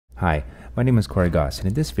Hi, my name is Corey Goss, and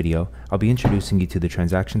in this video, I'll be introducing you to the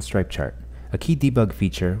transaction stripe chart, a key debug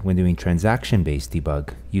feature when doing transaction-based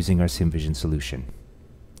debug using our SimVision solution.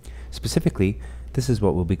 Specifically, this is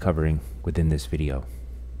what we'll be covering within this video.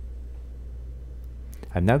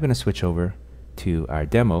 I'm now going to switch over to our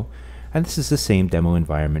demo, and this is the same demo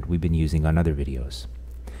environment we've been using on other videos.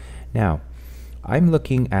 Now, I'm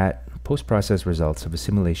looking at post-process results of a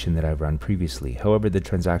simulation that I've run previously. However, the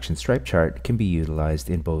transaction stripe chart can be utilized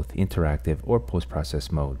in both interactive or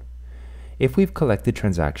post-process mode. If we've collected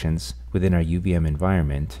transactions within our UVM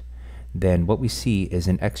environment, then what we see is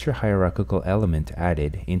an extra hierarchical element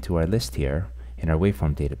added into our list here in our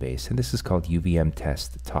waveform database, and this is called UVM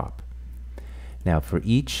test top. Now, for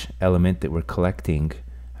each element that we're collecting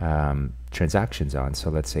transactions on, so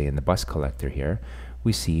let's say in the bus collector here,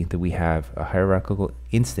 we see that we have a hierarchical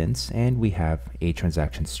instance and we have a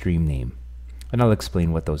transaction stream name. And I'll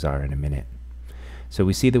explain what those are in a minute. So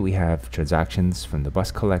we see that we have transactions from the bus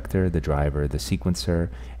collector, the driver, the sequencer,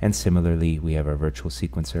 and similarly we have our virtual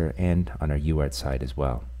sequencer and on our UART side as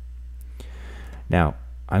well. Now,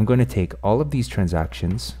 I'm going to take all of these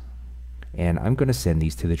transactions and I'm going to send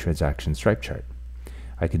these to the transaction stripe chart.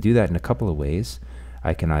 I can do that in a couple of ways.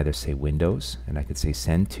 I can either say Windows and I could say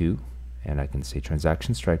send to, and I can say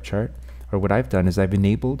transaction stripe chart, or what I've done is I've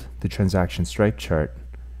enabled the transaction stripe chart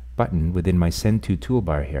button within my send to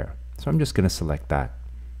toolbar here. So I'm just going to select that.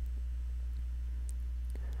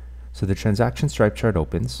 So the transaction stripe chart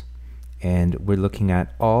opens and we're looking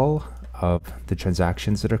at all of the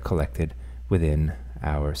transactions that are collected within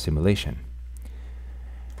our simulation.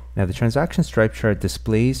 Now the transaction stripe chart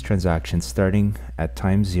displays transactions starting at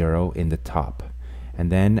time 0 in the top. And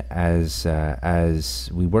then as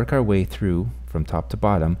we work our way through from top to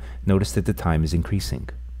bottom, notice that the time is increasing.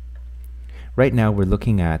 Right now we're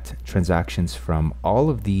looking at transactions from all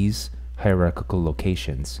of these hierarchical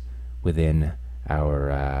locations within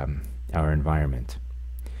our environment.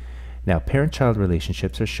 Now parent-child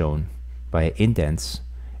relationships are shown by indents,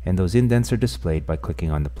 and those indents are displayed by clicking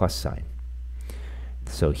on the plus sign.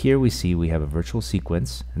 So here we see we have a virtual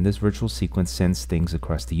sequence, and this virtual sequence sends things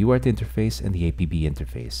across the UART interface and the APB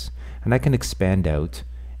interface. And I can expand out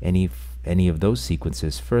any of those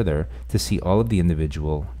sequences further to see all of the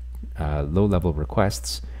individual low-level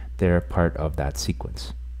requests that are part of that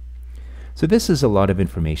sequence. So this is a lot of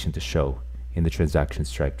information to show in the transaction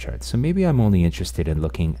stripe chart. So maybe I'm only interested in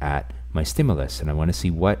looking at my stimulus, and I want to see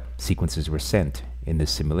what sequences were sent in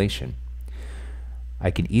this simulation. I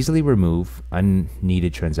can easily remove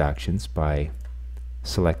unneeded transactions by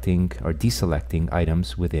selecting or deselecting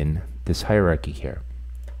items within this hierarchy here.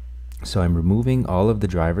 So I'm removing all of the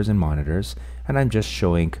drivers and monitors, and I'm just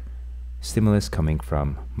showing stimulus coming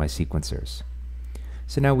from my sequencers.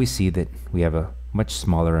 So now we see that we have a much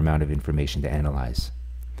smaller amount of information to analyze.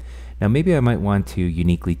 Now maybe I might want to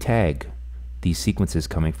uniquely tag these sequences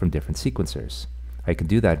coming from different sequencers. I can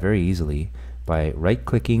do that very easily by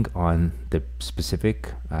right-clicking on the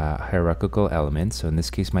specific hierarchical element. So in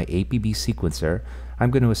this case, my APB sequencer,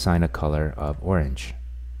 I'm going to assign a color of orange.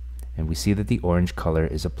 And we see that the orange color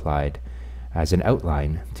is applied as an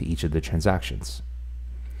outline to each of the transactions.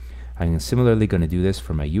 I'm similarly going to do this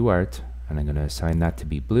for my UART, and I'm going to assign that to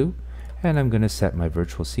be blue, and I'm going to set my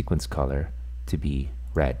virtual sequence color to be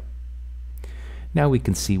red. Now we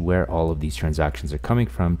can see where all of these transactions are coming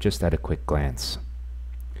from just at a quick glance.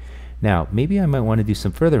 Now, maybe I might want to do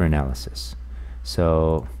some further analysis.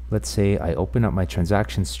 So let's say I open up my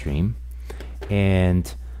transaction stream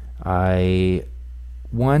and I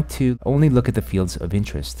want to only look at the fields of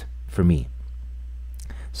interest for me.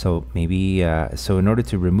 So maybe, so in order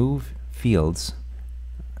to remove fields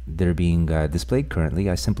that are being displayed currently,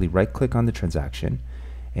 I simply right-click on the transaction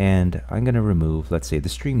and I'm going to remove, let's say, the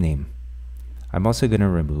stream name. I'm also going to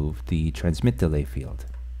remove the transmit delay field.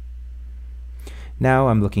 Now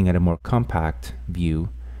I'm looking at a more compact view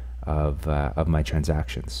of my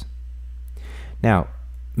transactions. Now,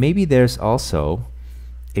 maybe there's also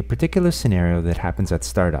a particular scenario that happens at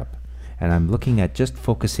startup, and I'm looking at just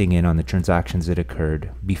focusing in on the transactions that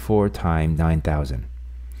occurred before time 9000.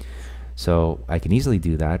 So I can easily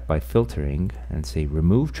do that by filtering and say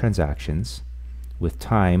remove transactions with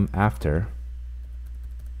time after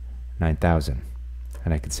 9000,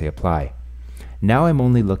 and I can say apply. Now I'm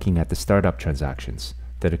only looking at the startup transactions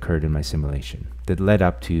that occurred in my simulation that led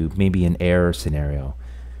up to maybe an error scenario.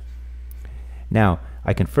 Now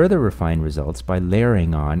I can further refine results by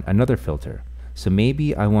layering on another filter. So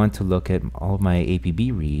maybe I want to look at all of my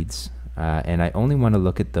APB reads and I only want to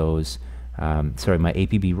look at those, my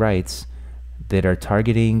APB writes that are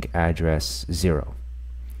targeting address 0.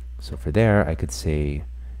 So for there I could say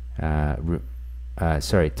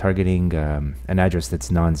targeting an address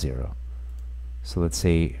that's non-zero. So let's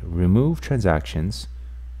say remove transactions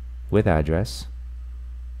with address,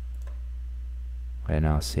 and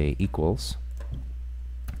I'll say equals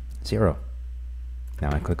 0.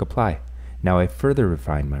 Now I click apply. Now I further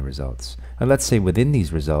refine my results. And let's say within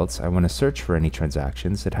these results I want to search for any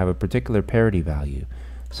transactions that have a particular parity value.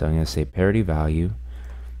 So I'm going to say parity value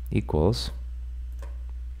equals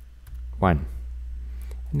 1.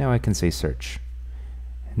 Now I can say search.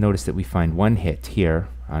 Notice that we find one hit here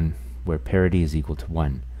on where parity is equal to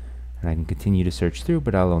 1. And I can continue to search through,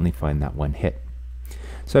 but I'll only find that one hit.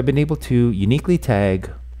 So I've been able to uniquely tag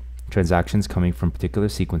transactions coming from particular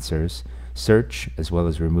sequencers, search as well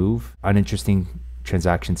as remove uninteresting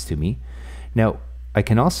transactions to me. Now I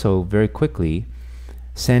can also very quickly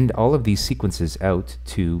send all of these sequences out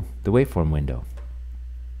to the waveform window.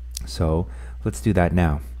 So let's do that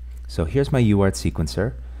now. So here's my UART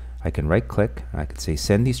sequencer. I can right click, I can say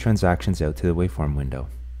send these transactions out to the waveform window.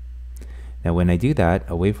 Now when I do that,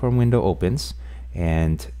 a waveform window opens,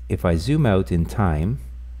 and if I zoom out in time,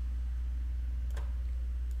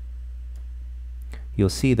 you'll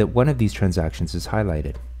see that one of these transactions is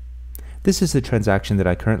highlighted. This is the transaction that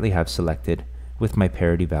I currently have selected with my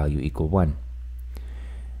parity value equal 1.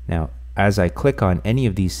 Now as I click on any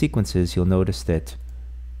of these sequences, you'll notice that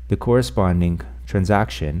the corresponding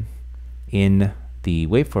transaction in the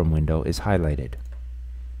waveform window is highlighted.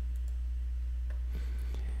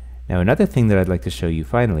 Now another thing that I'd like to show you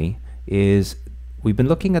finally is we've been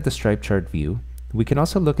looking at the stripe chart view. We can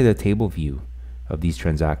also look at a table view of these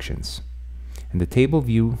transactions. And the table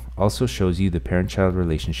view also shows you the parent-child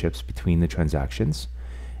relationships between the transactions.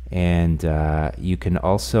 And you can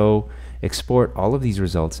also export all of these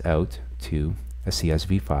results out to a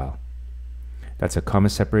CSV file. That's a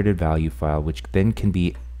comma-separated value file, which then can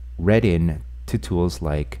be read in to tools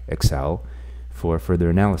like Excel for further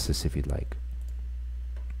analysis if you'd like.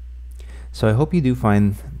 So I hope you do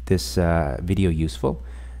find this video useful.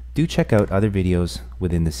 Do check out other videos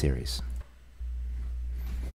within the series.